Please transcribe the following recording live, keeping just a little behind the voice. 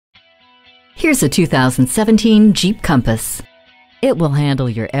Here's a 2017 Jeep Compass. It will handle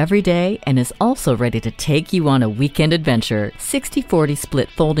your everyday and is also ready to take you on a weekend adventure. 60/40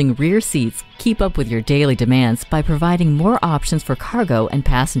 split folding rear seats keep up with your daily demands by providing more options for cargo and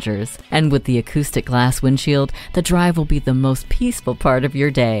passengers. And with the acoustic glass windshield, the drive will be the most peaceful part of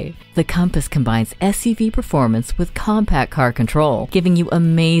your day. The Compass combines SUV performance with compact car control, giving you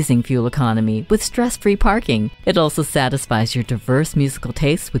amazing fuel economy with stress-free parking. It also satisfies your diverse musical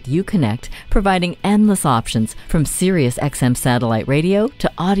tastes with Uconnect, providing endless options from SiriusXM satellite radio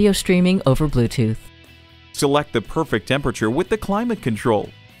to audio streaming over Bluetooth. Select the perfect temperature with the climate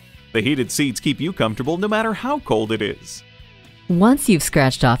control. The heated seats keep you comfortable no matter how cold it is. Once you've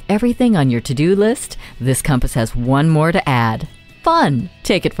scratched off everything on your to-do list, this Compass has one more to add. Fun!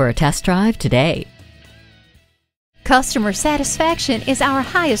 Take it for a test drive today. Customer satisfaction is our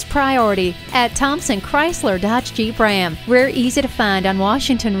highest priority at Thomson Chrysler Dodge Jeep Ram. We're easy to find on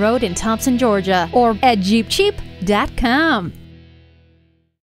Washington Road in Thomson, Georgia, or at jeepcheap.com.